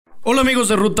Hola amigos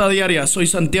de Ruta Diaria, soy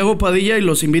Santiago Padilla y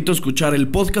los invito a escuchar el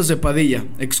podcast de Padilla,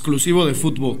 exclusivo de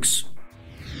Footbox.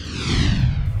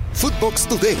 Footbox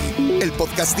Today, el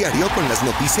podcast diario con las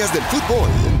noticias del fútbol.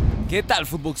 ¿Qué tal,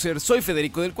 Footboxer? Soy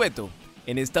Federico del Cueto.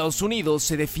 En Estados Unidos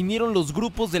se definieron los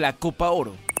grupos de la Copa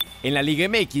Oro. En la Liga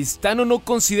MX, Tano no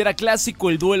considera clásico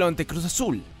el duelo ante Cruz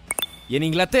Azul. Y en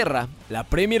Inglaterra, la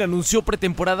Premier anunció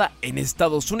pretemporada en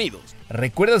Estados Unidos.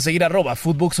 Recuerda seguir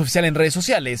 @Footbox Oficial en redes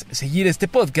sociales, seguir este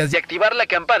podcast y activar la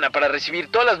campana para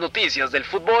recibir todas las noticias del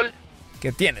fútbol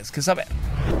que tienes que saber.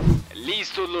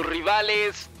 Listos los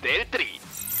rivales del Tri.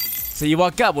 Se llevó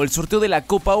a cabo el sorteo de la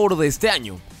Copa Oro de este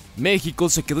año. México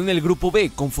se quedó en el grupo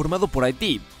B, conformado por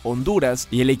Haití, Honduras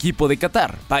y el equipo de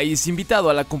Qatar, país invitado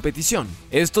a la competición.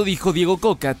 Esto dijo Diego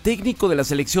Coca, técnico de la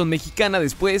selección mexicana,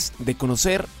 después de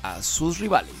conocer a sus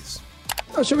rivales.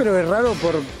 No, yo creo que es raro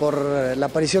por la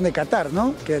aparición de Qatar,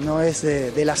 ¿no? Que no es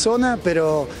de la zona,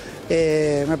 pero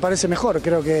me parece mejor.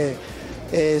 Creo que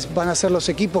van a ser los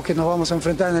equipos que nos vamos a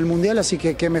enfrentar en el Mundial, así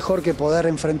que qué mejor que poder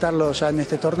enfrentarlos ya en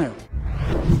este torneo.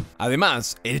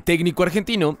 Además, el técnico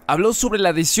argentino habló sobre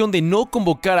la decisión de no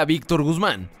convocar a Víctor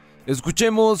Guzmán.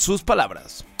 Escuchemos sus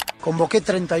palabras. Convoqué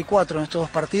 34 en estos dos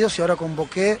partidos y ahora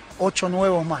convoqué 8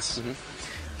 nuevos más.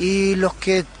 Y los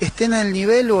que estén en el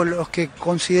nivel o los que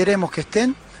consideremos que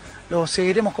estén, los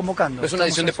seguiremos convocando. Es una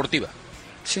decisión deportiva.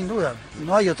 Sin duda,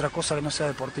 no hay otra cosa que no sea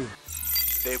deportiva.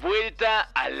 De vuelta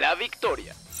a la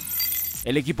victoria.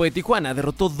 El equipo de Tijuana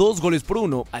derrotó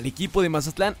 2-1 al equipo de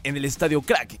Mazatlán en el Estadio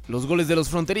Crack. Los goles de los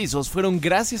fronterizos fueron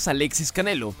gracias a Alexis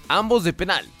Canelo, ambos de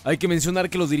penal. Hay que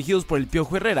mencionar que los dirigidos por el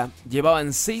Piojo Herrera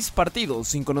llevaban 6 partidos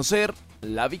sin conocer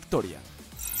la victoria.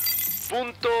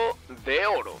 Punto de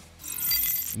oro.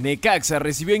 Necaxa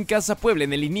recibió en casa a Puebla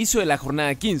en el inicio de la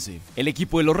jornada 15. El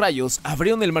equipo de los Rayos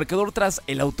abrieron el marcador tras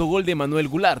el autogol de Manuel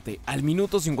Gularte al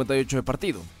minuto 58 de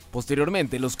partido.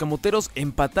 Posteriormente, los camoteros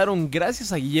empataron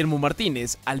gracias a Guillermo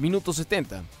Martínez al minuto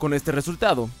 70. Con este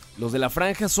resultado, los de la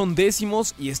franja son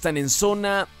décimos y están en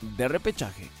zona de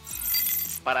repechaje.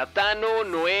 Para Tano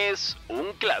no es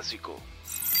un clásico.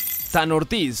 Tano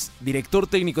Ortiz, director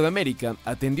técnico de América,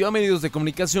 atendió a medios de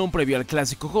comunicación previo al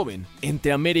clásico joven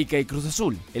entre América y Cruz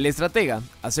Azul. El estratega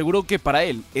aseguró que para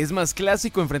él es más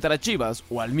clásico enfrentar a Chivas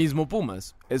o al mismo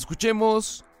Pumas.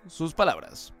 Escuchemos sus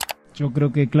palabras. Yo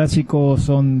creo que clásicos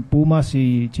son Pumas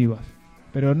y Chivas,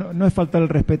 pero no es faltar el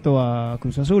respeto a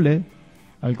Cruz Azul,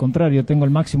 Al contrario, tengo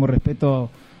el máximo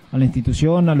respeto a la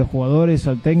institución, a los jugadores,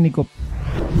 al técnico.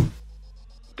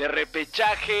 De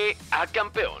repechaje a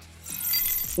campeón.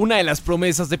 Una de las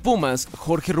promesas de Pumas,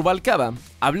 Jorge Rubalcaba,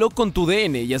 habló con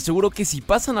TUDN y aseguró que si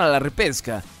pasan a la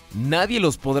repesca, nadie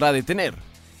los podrá detener.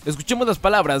 Escuchemos las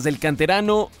palabras del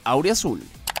canterano auriazul.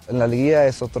 En la liguilla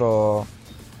es otro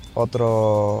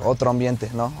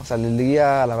ambiente, ¿no? O sea, la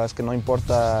liguilla, la verdad es que no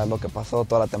importa lo que pasó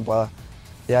toda la temporada.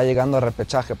 Ya llegando a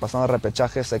repechaje, pasando a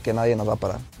repechaje, sé que nadie nos va a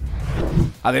parar.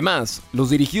 Además, los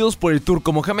dirigidos por el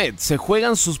turco Mohamed se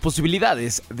juegan sus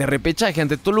posibilidades de repechaje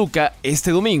ante Toluca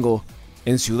este domingo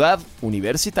en Ciudad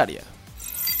Universitaria.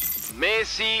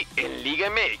 Messi en Liga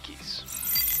MX.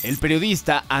 El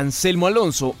periodista Anselmo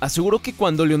Alonso aseguró que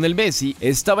cuando Lionel Messi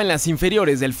estaba en las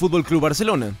inferiores del FC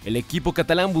Barcelona, el equipo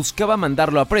catalán buscaba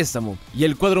mandarlo a préstamo y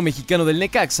el cuadro mexicano del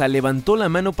Necaxa levantó la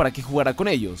mano para que jugara con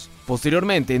ellos.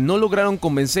 Posteriormente no lograron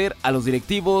convencer a los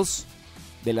directivos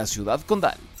de la ciudad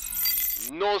condal.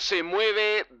 No se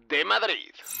mueve de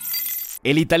Madrid.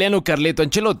 El italiano Carleto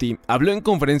Ancelotti habló en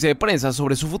conferencia de prensa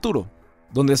sobre su futuro,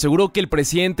 donde aseguró que el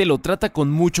presidente lo trata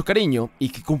con mucho cariño y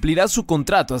que cumplirá su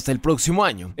contrato hasta el próximo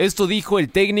año. Esto dijo el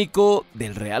técnico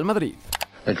del Real Madrid.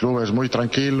 El club es muy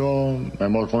tranquilo,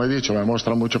 como he dicho, me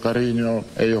muestra mucho cariño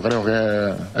y yo creo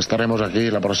que estaremos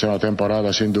aquí la próxima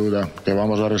temporada sin duda, que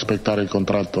vamos a respetar el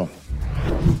contrato.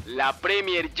 La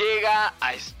Premier llega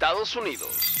a Estados Unidos.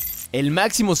 El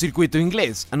máximo circuito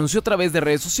inglés anunció a través de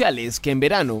redes sociales que en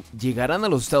verano llegarán a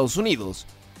los Estados Unidos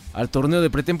al torneo de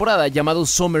pretemporada llamado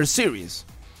Summer Series.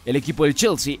 El equipo del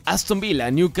Chelsea, Aston Villa,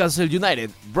 Newcastle United,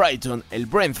 Brighton, el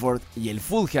Brentford y el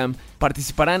Fulham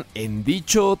participarán en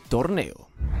dicho torneo.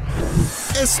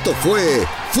 Esto fue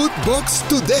Footbox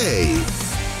Today.